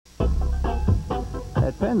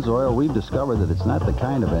At Pennzoil, we've discovered that it's not the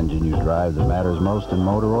kind of engine you drive that matters most in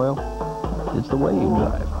motor oil. It's the way you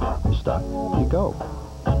drive. You stop, you go.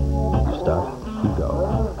 You stop, you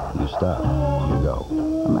go. You stop, you go.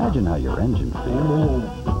 Imagine how your engine feels.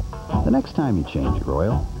 The next time you change your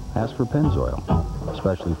oil, ask for Pennzoil,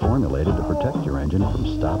 specially formulated to protect your engine from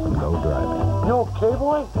stop-and-go driving. You okay,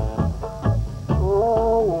 boy?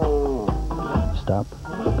 Stop,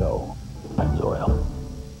 go. Pennzoil.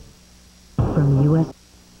 From U.S.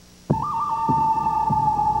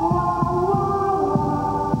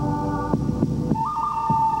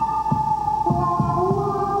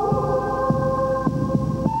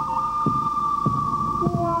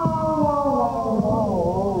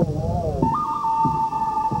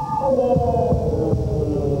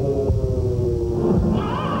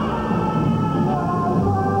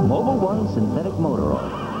 Mobil 1 synthetic motor oil.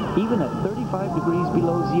 Even at 35 degrees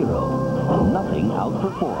below zero, nothing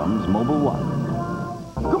outperforms Mobil 1.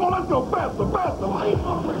 Come on, let's go faster, faster!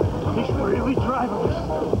 He's really driving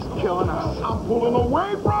us. He's killing us. I'm pulling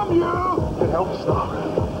away from you! It helps, though.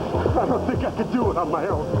 I don't think I could do it on my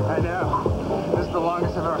own. I know. This is the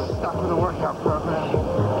longest I've ever stuck with a workout program.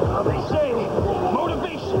 They say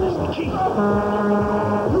motivation is the key. You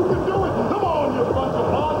can do it! Come on, you bunch of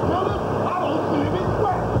bodybuilders! I don't see any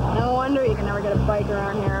sweat! No wonder you can never get a bike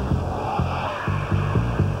around here.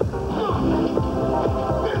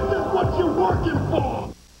 This is what you're working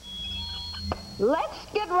for! Let's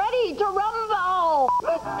get ready to rumble!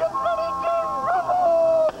 Let's get ready to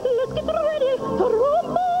rumble! Let's get ready to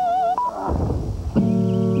rumble!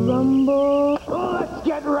 Rumble. Let's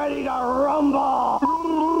get ready to rumble!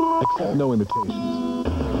 Accept no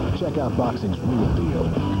imitations. Check out boxing's real deal.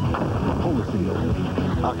 Holyfield,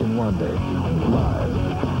 Akinwande, live.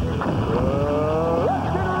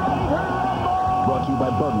 Brought to you by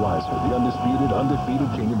Budweiser, the undisputed, undefeated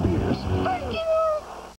king of beer.